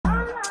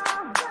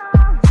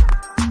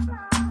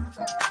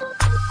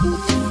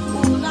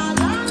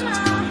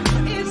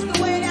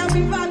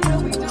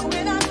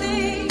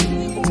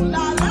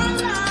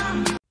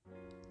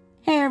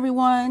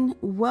everyone,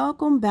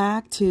 welcome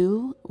back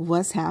to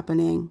What's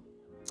Happening.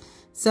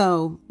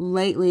 So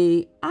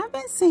lately I've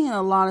been seeing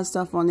a lot of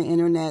stuff on the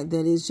internet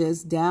that is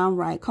just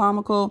downright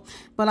comical,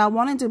 but I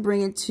wanted to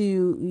bring it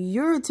to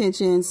your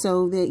attention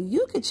so that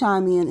you could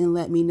chime in and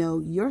let me know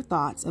your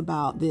thoughts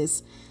about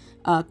this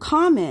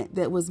comment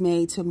that was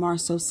made to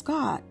Marceau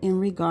Scott in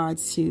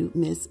regards to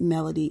Miss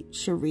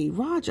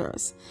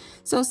melodyrodgers.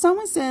 So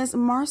someone says,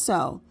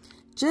 Marceau,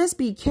 just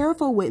be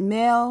careful with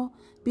Mel,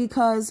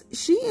 because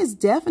she is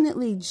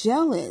definitely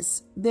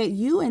jealous that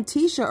you and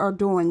Tisha are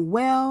doing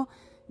well.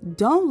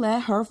 Don't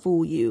let her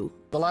fool you.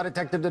 The lie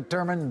detector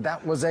determined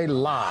that was a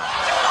lie.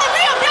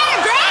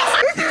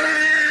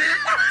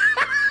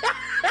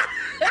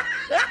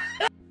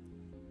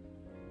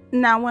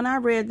 Now, when I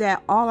read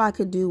that, all I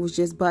could do was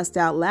just bust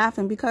out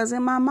laughing, because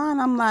in my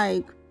mind, I'm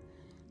like,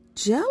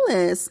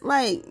 jealous?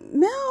 Like,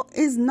 Mel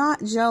is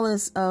not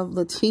jealous of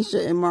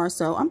Letitia and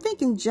Marceau. I'm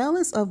thinking,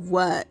 jealous of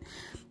what?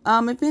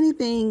 If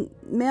anything,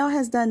 Mel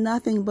has done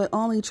nothing but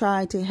only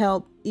try to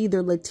help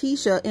either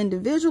Letitia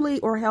individually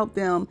or help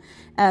them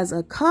as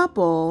a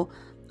couple,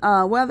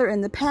 whether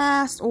in the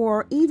past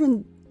or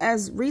even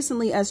as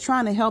recently as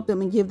trying to help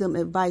them and give them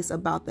advice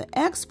about the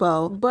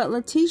expo. But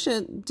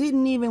Letitia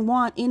didn't even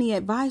want any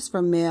advice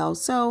from Mel.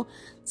 So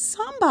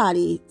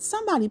somebody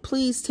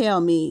please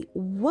tell me,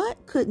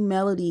 what could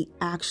Melody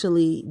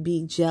actually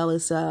be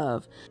jealous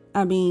of?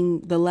 I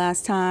mean, the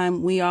last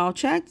time we all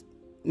checked,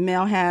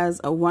 Mel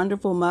has a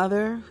wonderful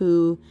mother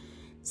who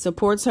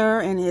supports her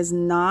and is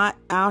not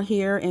out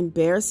here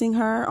embarrassing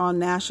her on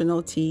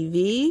national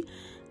TV.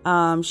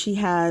 She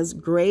has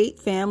great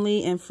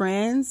family and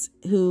friends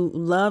who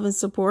love and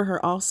support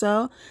her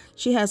also.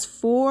 She has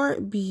 4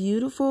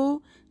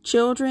 beautiful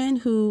children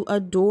who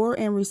adore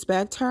and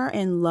respect her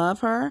and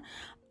love her.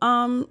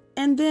 And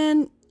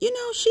then, you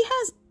know, she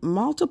has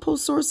multiple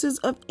sources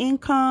of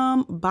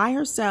income by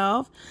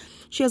herself.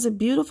 She has a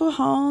beautiful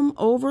home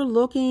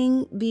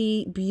overlooking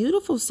the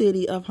beautiful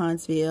city of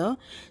Huntsville.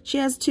 She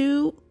has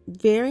 2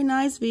 very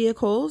nice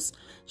vehicles.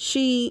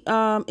 She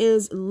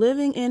is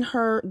living in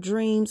her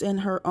dreams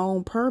and her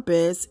own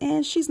purpose,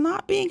 and she's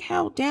not being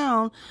held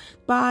down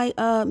by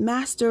a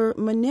master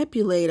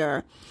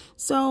manipulator.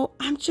 So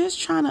I'm just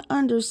trying to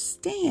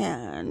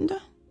understand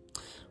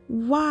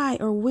why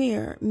or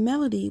where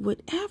Melody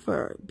would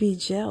ever be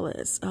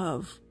jealous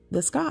of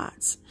the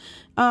Scotts.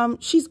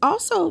 She's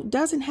also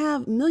doesn't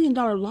have $1 million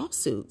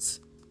lawsuits.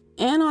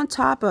 And on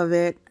top of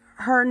it,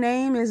 her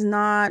name is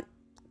not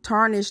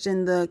tarnished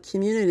in the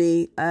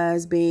community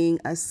as being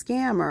a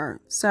scammer.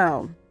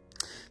 So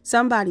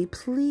somebody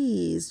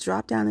please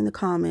drop down in the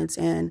comments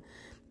and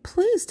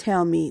please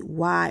tell me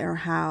why or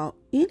how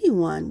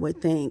anyone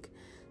would think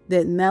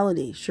that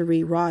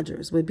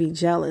melodyrodgers would be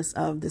jealous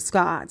of the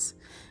Scotts.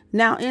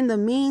 Now, in the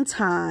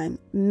meantime,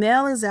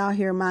 Mel is out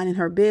here minding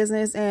her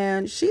business,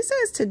 and she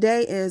says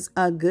today is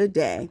a good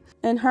day.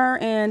 And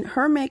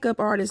her makeup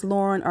artist,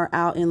 Lauren, are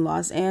out in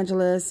Los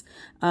Angeles.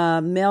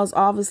 Mel's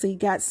obviously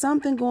got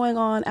something going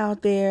on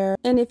out there.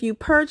 And if you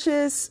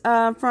purchase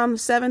from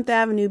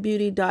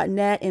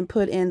 7thAvenueBeauty.net and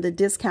put in the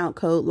discount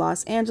code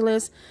Los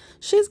Angeles,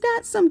 she's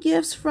got some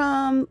gifts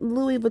from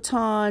Louis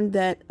Vuitton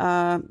that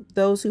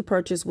those who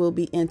purchase will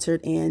be entered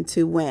in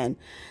to win.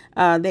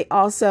 They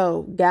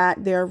also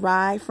got their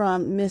ride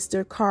from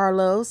Mr.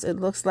 Carlos. It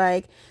looks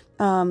like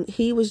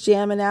he was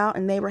jamming out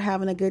and they were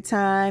having a good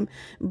time.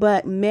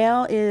 But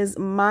Mel is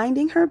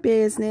minding her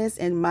business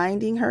and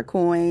minding her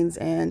coins,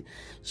 and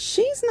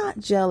she's not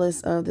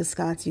jealous of the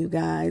Scotts, you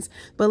guys.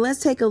 But let's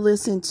take a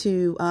listen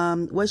to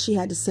what she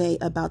had to say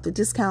about the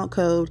discount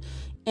code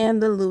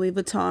and the Louis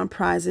Vuitton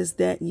prizes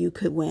that you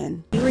could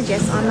win. You were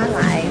just on my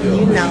live.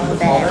 You know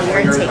that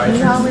we're taking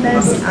you all with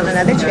us on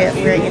another trip.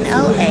 We're in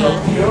LA,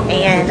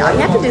 and all you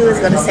have to do is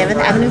go to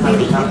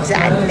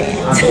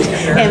 7thAvenueBeauty.net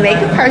and make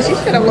a purchase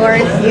for the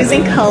Lauren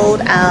using code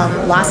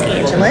Los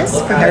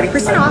Angeles for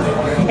 30% off.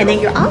 And then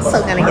you're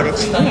also going to get a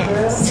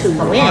chance to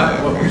win.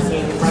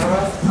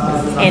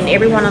 And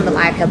everyone on the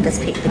live helped us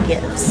pick the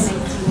gifts.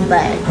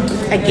 But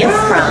a gift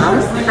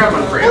from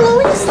the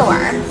Louis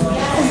store,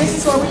 because this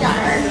is where we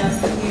are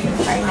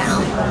right now.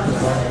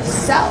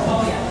 So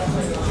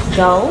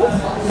go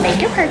make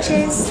your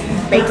purchase,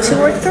 make 2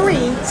 or 3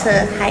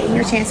 to heighten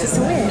your chances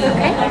to win.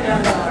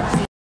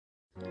 Okay.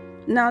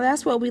 Now,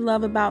 that's what we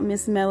love about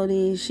Miss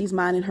Melody. She's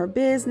minding her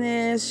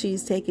business,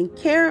 she's taking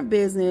care of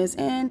business,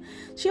 and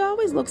she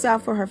always looks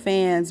out for her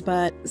fans.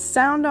 But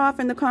sound off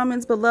in the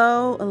comments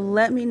below.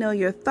 Let me know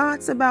your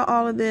thoughts about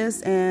all of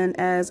this. And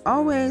as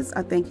always,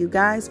 I thank you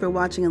guys for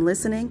watching and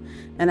listening,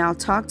 and I'll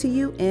talk to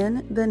you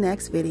in the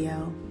next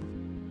video.